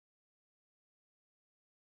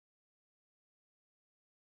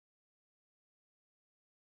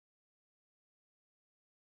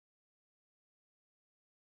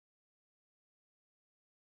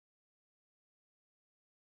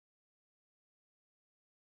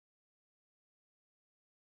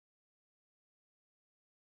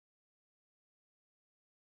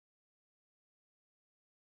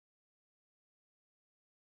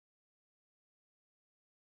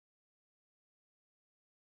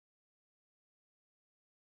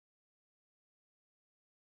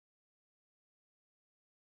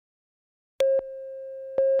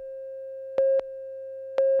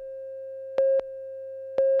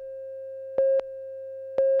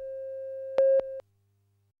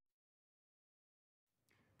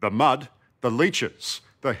The mud, the leeches,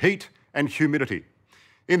 the heat and humidity.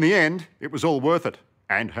 In the end, it was all worth it.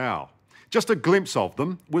 And how? Just a glimpse of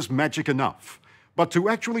them was magic enough. But to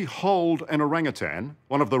actually hold an orangutan,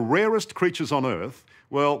 one of the rarest creatures on Earth,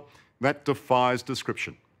 well, that defies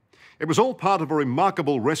description. It was all part of a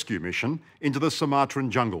remarkable rescue mission into the Sumatran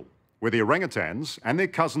jungle, where the orangutans and their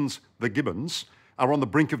cousins, the gibbons, are on the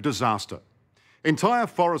brink of disaster. Entire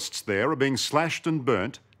forests there are being slashed and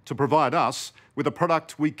burnt to provide us with a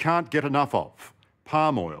product we can't get enough of,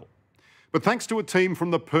 palm oil. But thanks to a team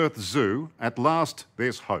from the Perth Zoo, at last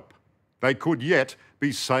there's hope. They could yet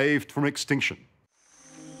be saved from extinction.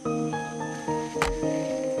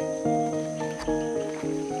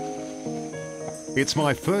 It's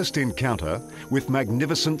my first encounter with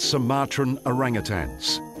magnificent Sumatran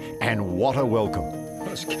orangutans. And what a welcome.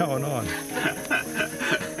 What's going on?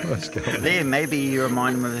 What's going on? There, maybe you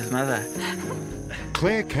remind him of his mother.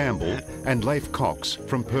 Claire Campbell and Leif Cox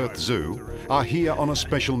from Perth Zoo are here on a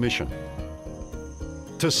special mission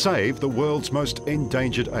to save the world's most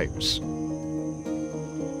endangered apes.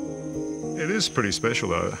 It is pretty special,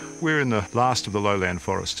 though. We're in the last of the lowland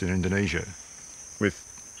forests in Indonesia with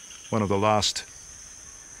one of the last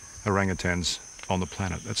orangutans on the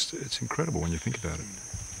planet. It's incredible when you think about it.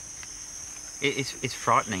 It's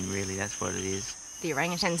frightening, really, that's what it is. The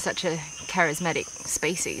orangutan's such a charismatic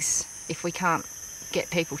species. If we can't get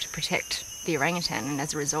people to protect the orangutan and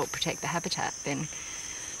as a result protect the habitat, then,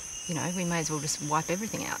 you know, we may as well just wipe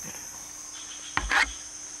everything out.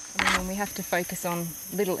 I mean, when we have to focus on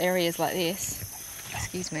little areas like this,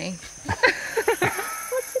 excuse me.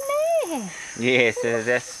 What's in there? Yes,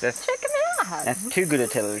 that's Check them out. that's too good a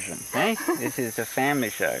television, eh? This is a family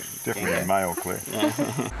show. Definitely a male, Claire.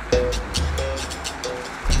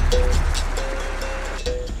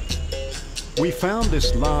 We found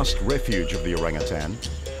this last refuge of the orangutan,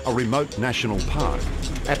 a remote national park,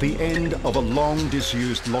 at the end of a long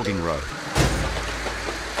disused logging road.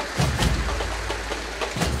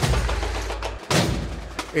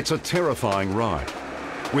 It's a terrifying ride.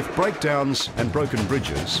 With breakdowns and broken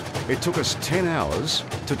bridges, it took us 10 hours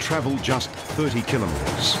to travel just 30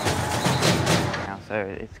 kilometres. So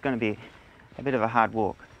it's going to be a bit of a hard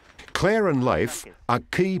walk. Claire and Leif are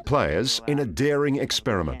key players in a daring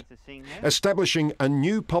experiment, establishing a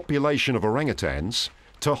new population of orangutans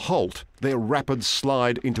to halt their rapid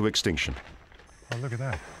slide into extinction. Oh, look at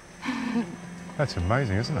that. That's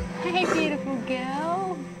amazing, isn't it? Hey, beautiful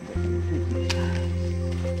girl.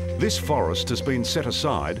 This forest has been set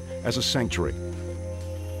aside as a sanctuary.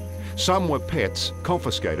 Some were pets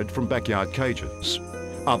confiscated from backyard cages.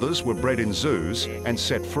 Others were bred in zoos and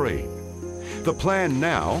set free. The plan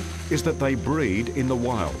now is that they breed in the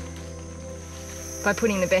wild. By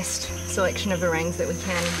putting the best selection of orangs that we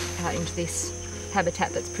can out into this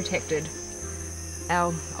habitat that's protected,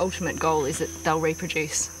 our ultimate goal is that they'll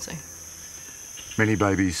reproduce. So Many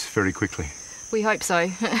babies very quickly. we hope so.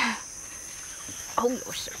 Oh,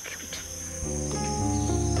 you're so cute.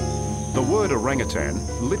 The word orangutan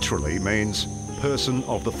literally means person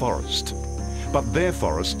of the forest, but their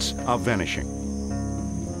forests are vanishing.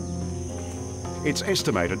 It's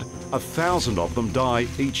estimated 1,000 of them die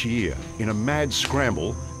each year in a mad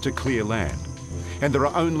scramble to clear land, and there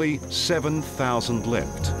are only 7,000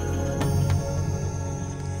 left.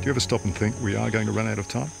 Do you ever stop and think we are going to run out of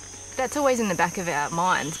time? That's always in the back of our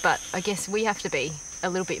minds, but I guess we have to be a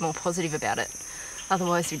little bit more positive about it.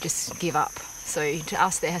 Otherwise, we just give up. So to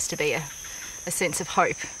us, there has to be a sense of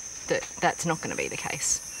hope that that's not going to be the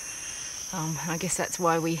case. I guess that's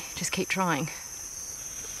why we just keep trying.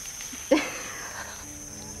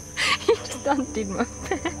 You just undid my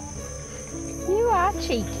back. You are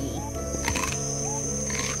cheeky.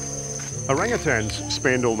 Orangutans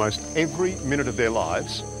spend almost every minute of their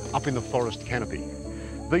lives up in the forest canopy.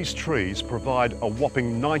 These trees provide a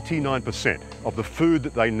whopping 99% of the food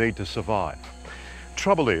that they need to survive.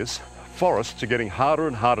 Trouble is, forests are getting harder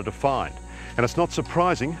and harder to find, and it's not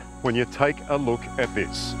surprising when you take a look at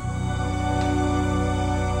this.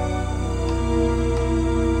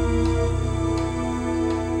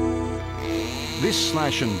 This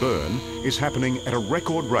slash and burn is happening at a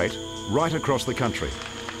record rate right across the country,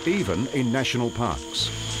 even in national parks.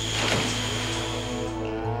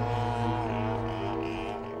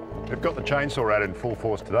 They've got the chainsaw out in full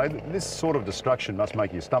force today. This sort of destruction must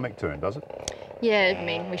make your stomach turn, does it? Yeah, I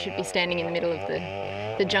mean, we should be standing in the middle of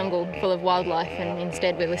the jungle full of wildlife, and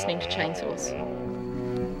instead we're listening to chainsaws.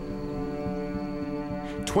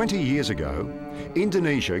 20 years ago,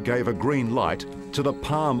 Indonesia gave a green light to the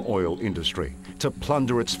palm oil industry to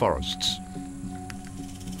plunder its forests.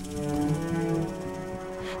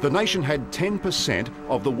 The nation had 10%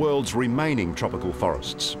 of the world's remaining tropical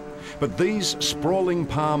forests. But these sprawling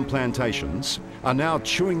palm plantations are now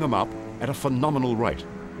chewing them up at a phenomenal rate.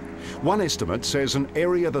 One estimate says an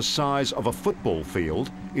area the size of a football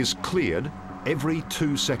field is cleared every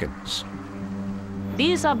 2 seconds.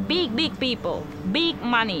 These are big, big people, big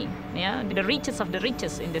money, yeah, the richest of the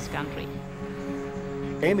richest in this country.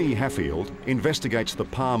 Emmy Haffield investigates the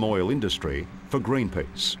palm oil industry for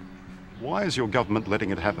Greenpeace. Why is your government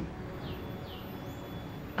letting it happen?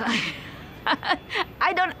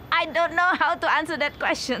 I don't know how to answer that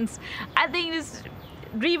question. I think it's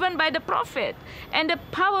driven by the profit and the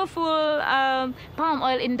powerful palm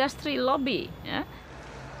oil industry lobby. Yeah?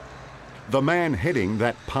 The man heading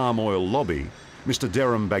that palm oil lobby, Mr.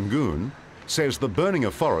 Deram Bangun, says the burning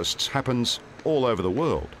of forests happens all over the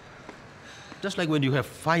world. Just like when you have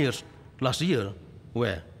fires last year,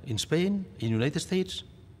 where? In Spain, in the United States,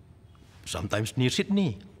 sometimes near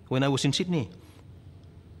Sydney, when I was in Sydney.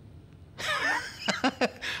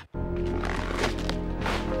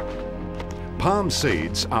 Palm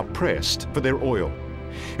seeds are pressed for their oil.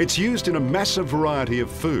 It's used in a massive variety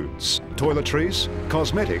of foods, toiletries,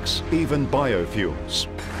 cosmetics, even biofuels.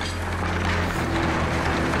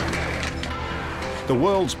 The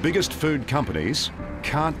world's biggest food companies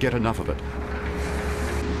can't get enough of it.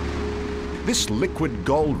 This liquid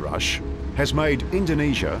gold rush has made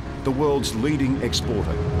Indonesia the world's leading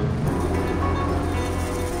exporter.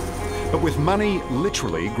 But with money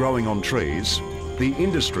literally growing on trees, the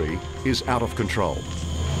industry is out of control.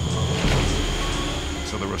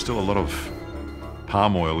 So there are still a lot of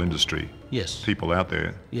palm oil industry people out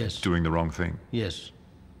there doing the wrong thing. Yes.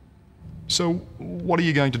 So what are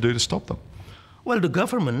you going to do to stop them? Well, the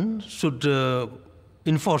government should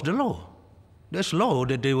enforce the law. There's law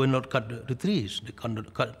that they will not cut the trees, they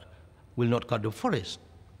will not cut the forest.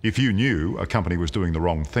 If you knew a company was doing the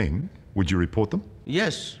wrong thing, would you report them?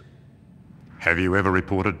 Yes. Have you ever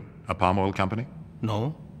reported a palm oil company?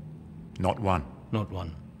 No. Not one? Not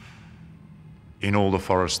one. In all the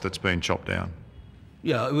forest that's been chopped down?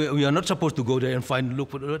 Yeah, we are not supposed to go there and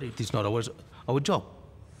look for it. It is not our job.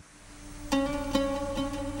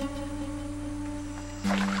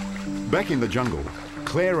 Back in the jungle,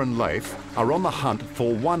 Claire and Leif are on the hunt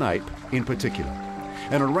for one ape in particular,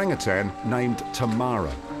 an orangutan named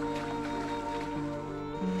Tamara.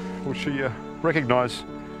 Will she recognise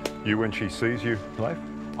you when she sees you, Leif?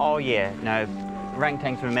 Oh yeah, no,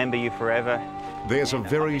 orangutans remember you forever. There's a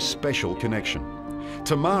very special connection.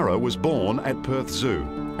 Tamara was born at Perth Zoo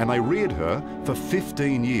and they reared her for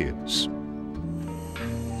 15 years.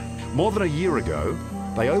 More than a year ago,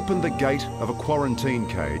 they opened the gate of a quarantine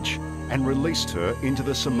cage and released her into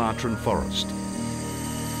the Sumatran forest.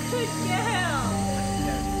 Good girl.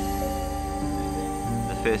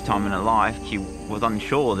 The first time in her life, she was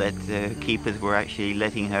unsure that the keepers were actually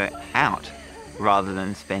letting her out rather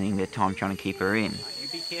than spending their time trying to keep her in. You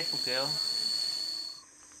be careful, girl.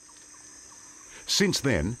 Since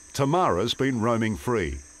then, Tamara's been roaming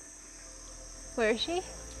free. Where is she?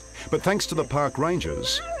 But thanks to the park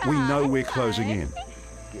rangers, we know we're closing in.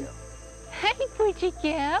 Hey, pretty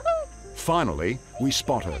girl. Finally, we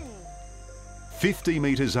spot her. 50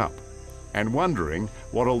 metres up and wondering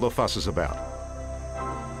what all the fuss is about.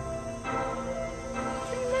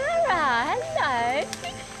 Tamara, hello.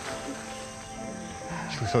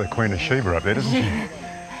 She looks like the Queen of Sheba up there, doesn't she?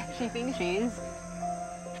 She thinks she is.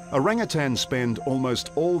 Orangutans spend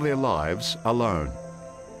almost all their lives alone.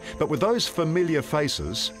 But with those familiar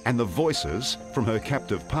faces and the voices from her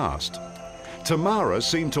captive past, Tamara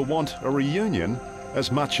seemed to want a reunion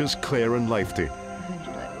as much as Claire and Leif did.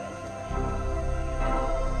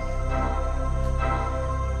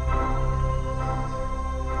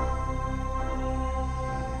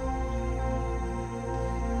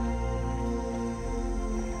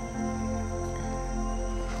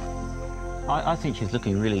 I think she's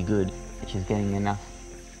looking really good. She's getting enough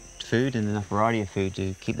food and enough variety of food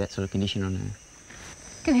to keep that sort of condition on her.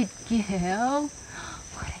 Good girl.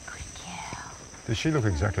 What a good girl. Does she look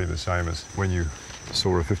exactly the same as when you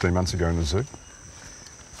saw her 15 months ago in the zoo?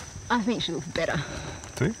 I think she looks better.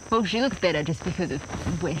 Do you? Well, she looks better just because of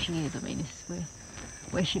where she is. I mean, it's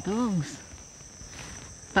where she belongs.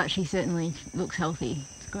 But she certainly looks healthy.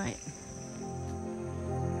 It's great.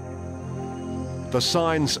 The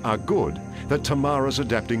signs are good that Tamara's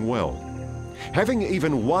adapting well. Having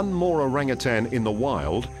even one more orangutan in the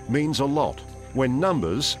wild means a lot when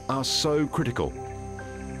numbers are so critical.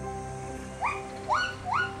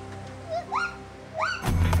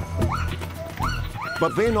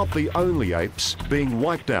 But they're not the only apes being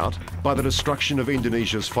wiped out by the destruction of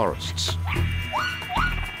Indonesia's forests.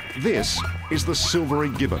 This is the silvery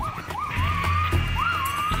gibbon.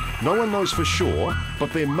 No one knows for sure,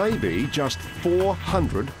 but there may be just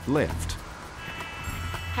 400 left.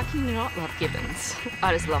 How can you not love gibbons?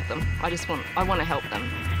 I just love them. I want to help them.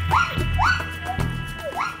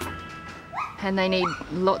 And they need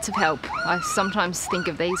lots of help. I sometimes think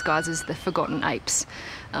of these guys as the forgotten apes.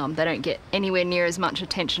 They don't get anywhere near as much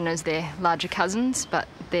attention as their larger cousins, but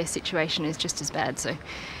their situation is just as bad. So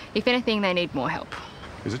if anything, they need more help.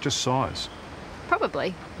 Is it just size?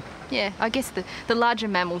 Probably. Yeah, I guess the larger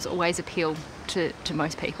mammals always appeal to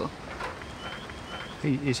most people.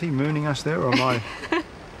 Is he mooning us there, or am I?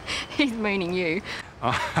 He's mooning you.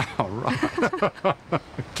 Oh, right.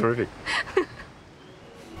 Terrific.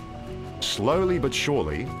 Slowly but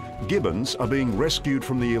surely, gibbons are being rescued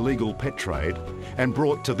from the illegal pet trade and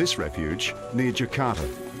brought to this refuge near Jakarta.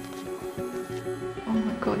 Oh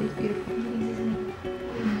my God, he's beautiful.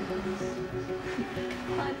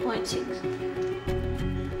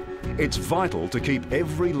 5.6. It's vital to keep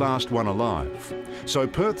every last one alive, so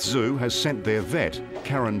Perth Zoo has sent their vet,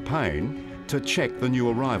 Karen Payne, to check the new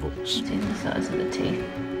arrivals. See the size of the teeth.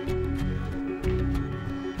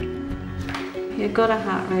 He's got a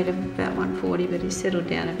heart rate of about 140, but he's settled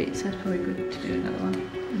down a bit, so it's probably good to do another one.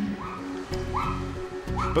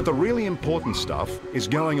 But the really important stuff is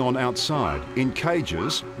going on outside, in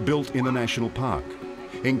cages built in the national park,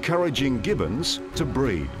 encouraging gibbons to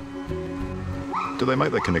breed. Do they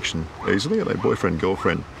make that connection easily? Are they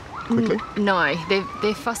boyfriend-girlfriend quickly? No,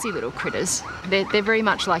 they're fussy little critters. They're very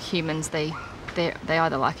much like humans. They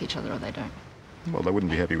either like each other or they don't. Well, they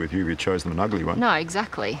wouldn't be happy with you if you chose them an ugly one. No,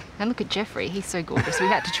 exactly. And look at Jeffrey. He's so gorgeous. We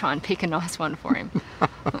had to try and pick a nice one for him.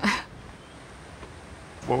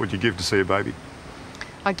 What would you give to see a baby?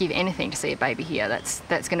 I'd give anything to see a baby here. That's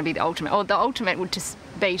going to be the ultimate. Or the ultimate would just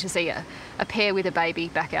be to see a pair with a baby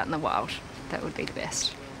back out in the wild. That would be the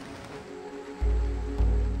best.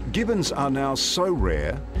 Gibbons are now so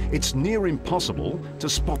rare, it's near impossible to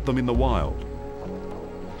spot them in the wild.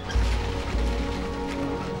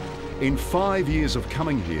 In 5 years of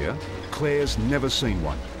coming here, Claire's never seen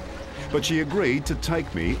one, but she agreed to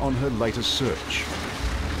take me on her latest search.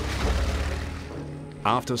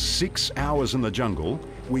 After 6 hours in the jungle,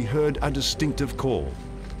 we heard a distinctive call.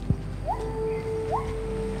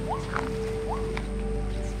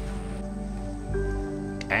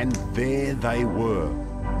 And there they were.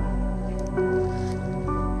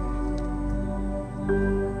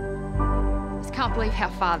 Just can't believe how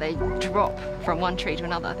far they drop from one tree to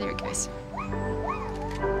another. There it goes.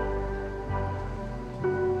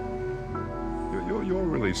 You're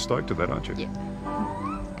really stoked at that, aren't you? Yeah.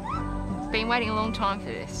 Been waiting a long time for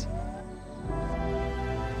this.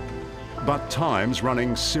 But time's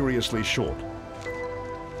running seriously short.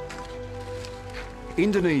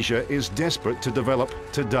 Indonesia is desperate to develop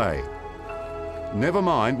today. Never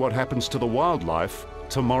mind what happens to the wildlife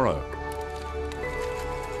tomorrow.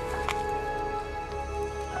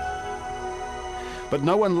 But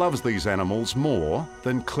no one loves these animals more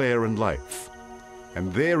than Claire and Leif.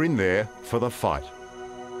 And they're in there for the fight.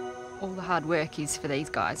 All the hard work is for these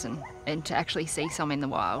guys, and to actually see some in the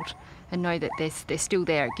wild and know that they're still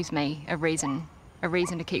there, it gives me a reason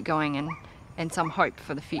to keep going and some hope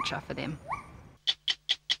for the future for them.